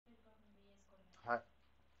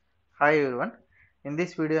Hi everyone. In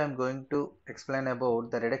this video I am going to explain about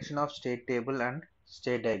the reduction of state table and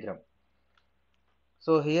state diagram.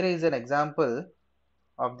 So here is an example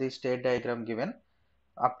of the state diagram given.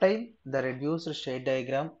 Obtain the reduced state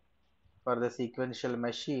diagram for the sequential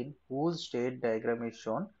machine whose state diagram is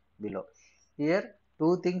shown below. Here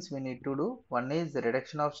two things we need to do. One is the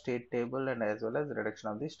reduction of state table and as well as the reduction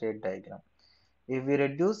of the state diagram. If we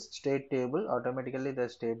reduce state table, automatically the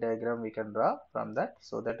state diagram we can draw from that,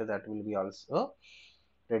 so that will be also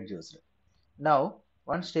reduced. Now,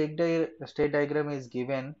 one state diagram is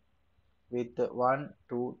given with 1,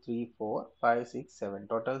 2, 3, 4, 5, 6, 7.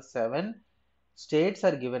 Total 7 states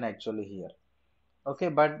are given actually here. Okay,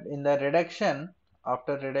 but in the reduction,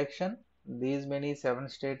 after reduction, these many 7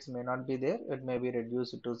 states may not be there. It may be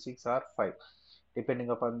reduced to 6 or 5, depending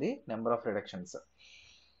upon the number of reductions.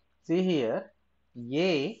 See here,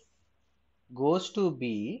 A goes to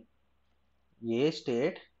B, A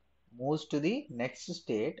state moves to the next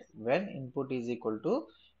state when input is equal to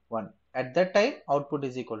 1. At that time output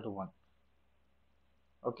is equal to 1.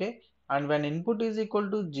 Okay, and when input is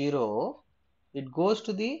equal to 0, it goes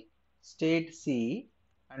to the state C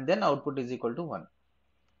and then output is equal to 1,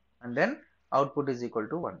 and then output is equal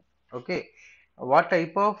to 1. Okay, what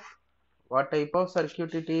type of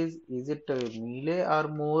circuit it is? Is it Mealy or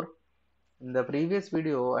Moore? In the previous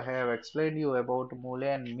video I have explained you about Mealy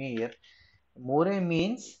and Moore. Moore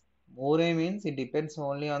means it depends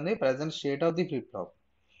only on the present state of the flip-flop.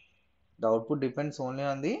 The output depends only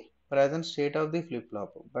on the present state of the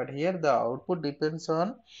flip-flop. But here the output depends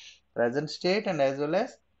on present state and as well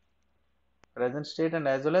as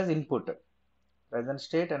input. Present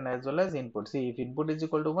state and as well as input. See, if input is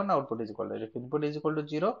equal to 1, output is equal to 1. If input is equal to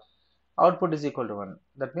 0, output is equal to 1.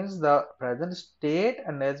 That means the present state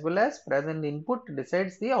and as well as present input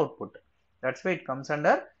decides the output. That's why it comes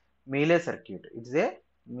under Mealy circuit. It's a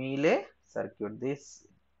Mealy circuit. This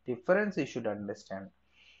difference you should understand.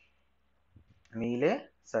 Mealy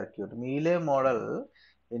circuit. Mealy model.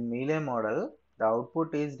 In Mealy model, the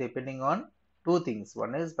output is depending on two things.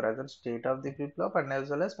 One is present state of the flip-flop and as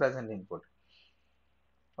well as present input.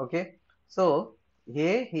 Okay. So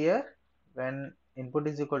here when input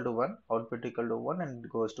is equal to 1, output equal to 1 and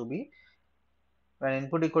it goes to B. When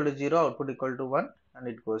input equal to 0, output equal to 1 and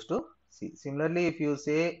it goes to C. Similarly, if you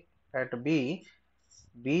say at B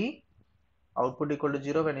output equal to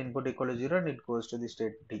 0 when input equal to 0 and it goes to the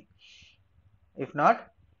state D. If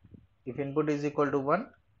not, if input is equal to 1,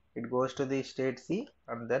 it goes to the state C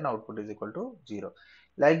and then output is equal to 0.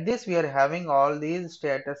 Like this, we are having all these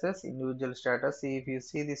statuses, individual status. See, if you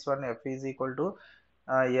see this one, F is equal to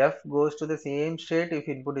F goes to the same state if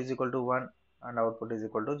input is equal to 1 and output is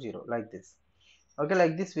equal to 0, like this. Okay,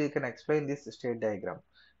 like this we can explain this state diagram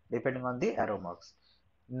depending on the arrow marks.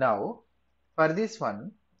 Now, for this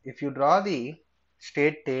one, if you draw the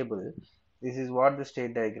state table, this is what the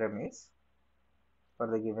state diagram is for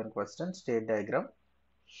the given question, state diagram.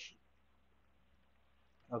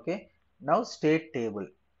 Okay, now state table.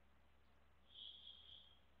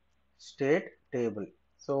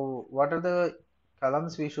 So what are the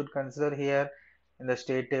columns we should consider here in the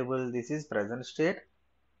state table? This is present state,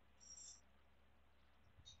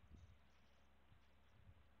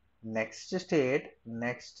 next state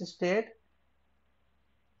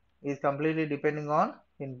is completely depending on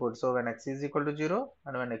input. So when x is equal to 0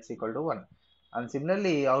 and when x equal to 1, and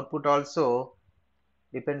similarly output also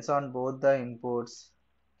depends on both the inputs.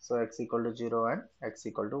 So x equal to 0 and x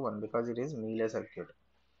equal to 1 because it is Mealy circuit.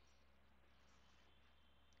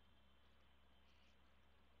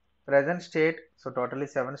 Present state, so totally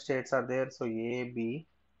 7 states are there. So A, B,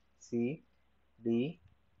 C, D,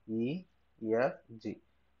 E, F, G.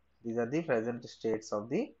 These are the present states of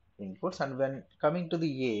the inputs. And when coming to the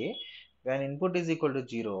A, when input is equal to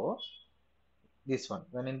 0, this one,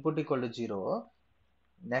 when input equal to 0,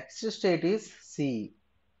 next state is C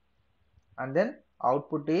and then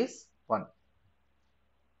output is 1.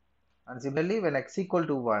 And similarly, when x equal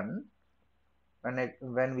to 1,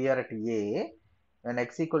 when we are at A, when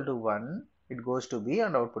x equal to 1, it goes to B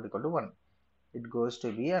and output equal to 1. It goes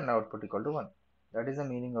to B and output equal to 1. That is the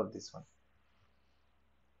meaning of this one.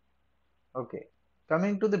 Okay,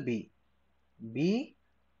 coming to the B. B,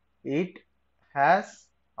 it has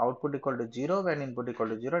output equal to 0 when input equal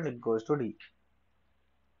to 0 and it goes to D.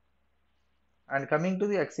 And coming to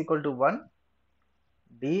the x equal to 1,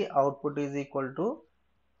 D output is equal to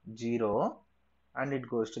 0 and it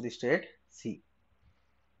goes to the state C.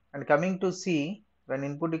 And coming to C, when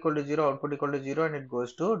input equal to 0, output equal to 0 and it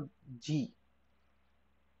goes to G.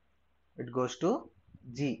 It goes to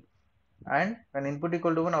G. And when input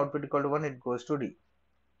equal to 1, output equal to 1, it goes to D.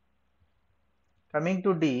 Coming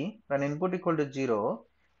to D, when input equal to 0,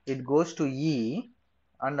 it goes to E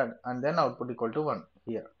and then output equal to 1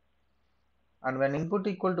 here. And when input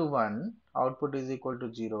equal to 1, output is equal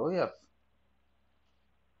to 0, F.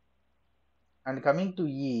 And coming to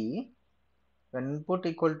E, when input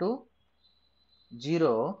equal to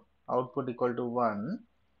 0, output equal to 1,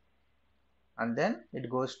 and then it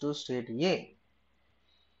goes to state A.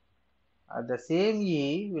 The same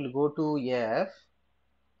E will go to F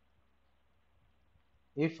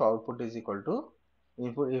if output is equal to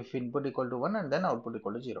if input equal to 1 and then output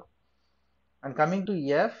equal to 0. And coming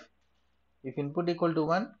to F, if input equal to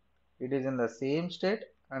 1, it is in the same state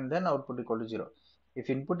and then output equal to 0. If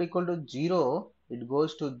input equal to 0, it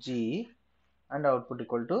goes to G and output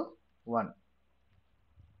equal to 1.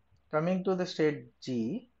 Coming to the state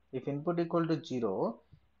G, if input equal to 0,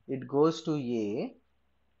 it goes to A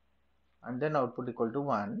and then output equal to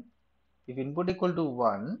 1. If input equal to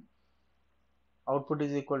 1, output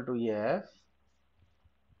is equal to F,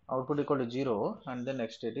 output equal to 0, and the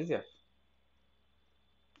next state is F.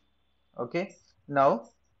 Okay, now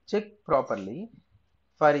check properly.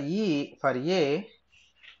 For A,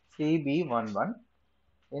 CB11,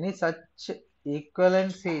 any such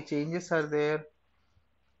equivalent changes are there?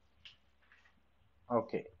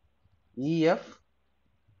 Okay, EF,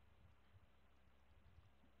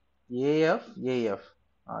 AF.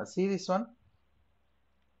 See this one.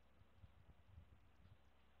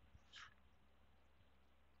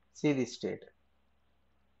 See this state.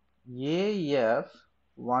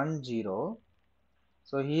 AF10.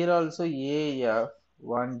 So here also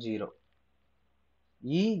AF10.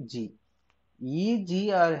 EG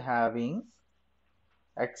are having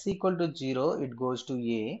x equal to 0, it goes to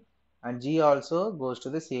A, and G also goes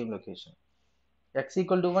to the same location. X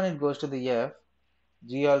equal to 1, it goes to the F,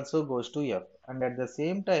 G also goes to F, and at the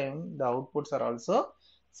same time the outputs are also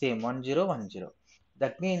same 1 0 1 0.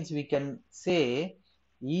 That means we can say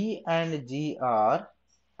E and G are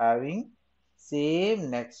having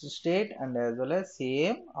same next state and as well as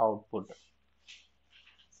same output.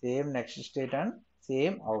 Same next state and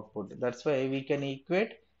same output. That's why we can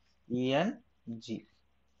equate E and G.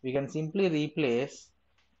 We can simply replace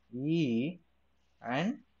E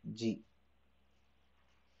and G.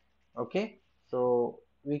 Okay, so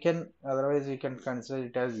we can, otherwise we can consider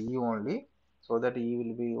it as E only, so that E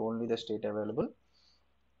will be only the state available.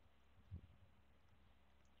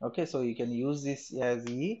 Okay, so you can use this as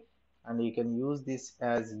E and you can use this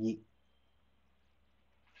as E.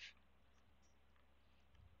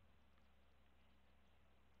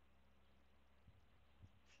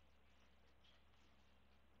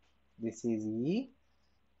 This is E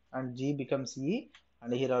and G becomes E,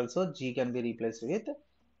 and here also G can be replaced with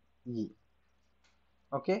E.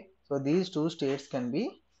 Okay, so these two states can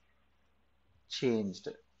be changed.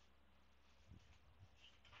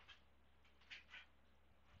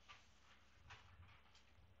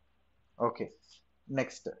 Okay,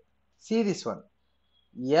 next, see this one.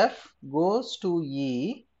 F goes to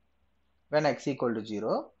E when x equal to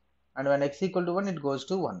 0, and when x equal to 1, it goes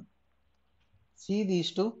to 1. See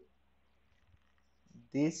these two,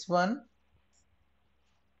 this one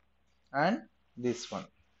and this one.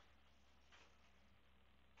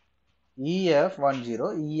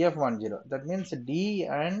 EF10. That means D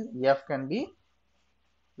and F can be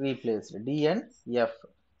replaced. D and F.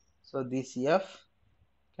 So this F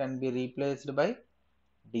can be replaced by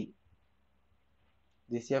D.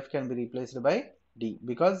 This F can be replaced by D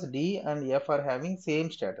because D and F are having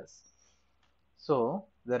same status. So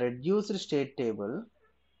the reduced state table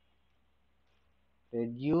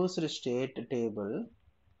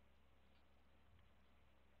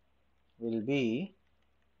will be,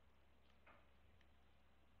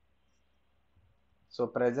 so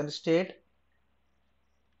present state,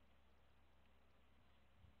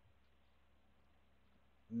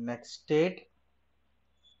 next state,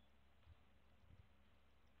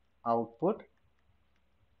 output.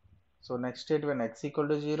 So next state when x equal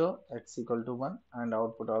to 0, x equal to 1, and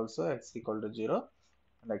output also x equal to 0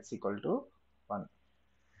 and x equal to 1.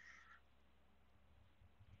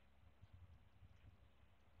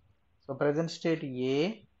 So present state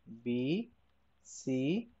A, B,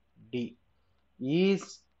 C, D. E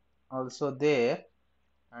is also there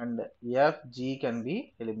and F, G can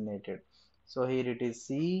be eliminated. So here it is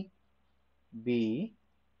C, B,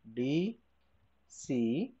 D,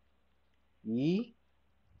 C, E,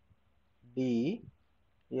 D.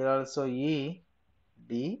 Here also E,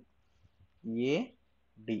 D, A,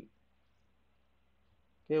 D.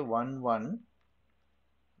 Okay, 1 1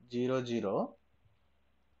 0 0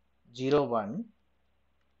 0 1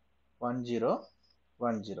 1 0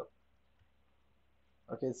 1 0.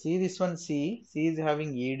 Okay, see this one, C is having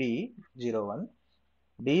ED 0 1.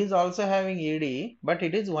 D is also having ED, but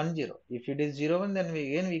it is 1 0. If it is 0 1, then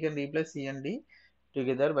we can replace C and D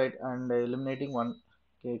together by and eliminating one.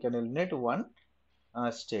 Okay, you can eliminate one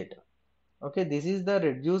state. Okay, this is the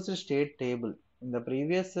reduced state table. In the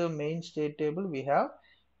previous main state table, we have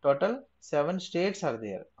total 7 states are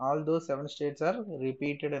there. All those 7 states are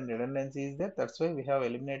repeated and redundancy is there. That's why we have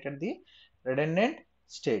eliminated the redundant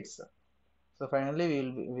states. So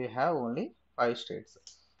finally, we have only 5 states.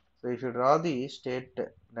 So if you draw the state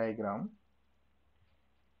diagram,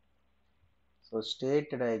 so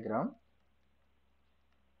state diagram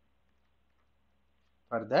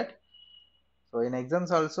for that. So in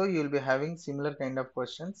exams also you will be having similar kind of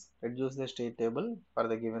questions. Reduce the state table for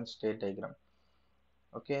the given state diagram.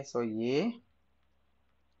 Okay, so A,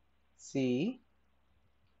 C,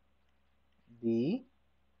 B,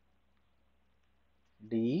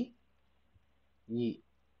 D, E.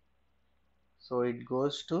 So it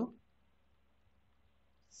goes to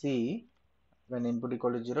C when input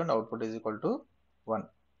equal to 0 and output is equal to 1.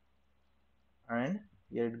 And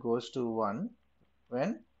here it goes to 1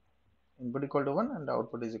 when input equal to 1 and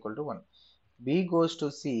output is equal to 1. B goes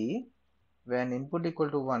to C when input equal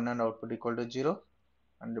to 1 and output equal to 0.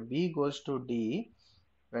 And B goes to D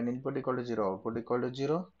when input equal to 0, output equal to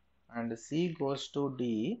 0. And C goes to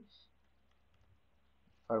D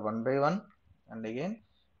for 1 by 1. And again,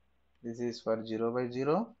 this is for 0 by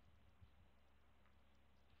 0.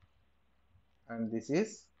 And this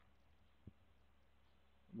is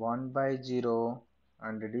 1 by 0.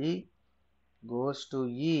 And D goes to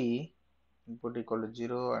E, input equal to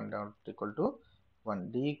 0 and output equal to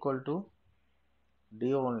 1. D equal to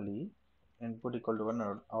D only, input equal to 1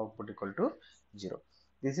 and output equal to 0.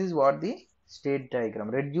 This is what the state diagram,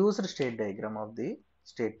 reduced state diagram of the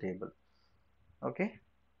state table. Okay,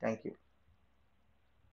 thank you.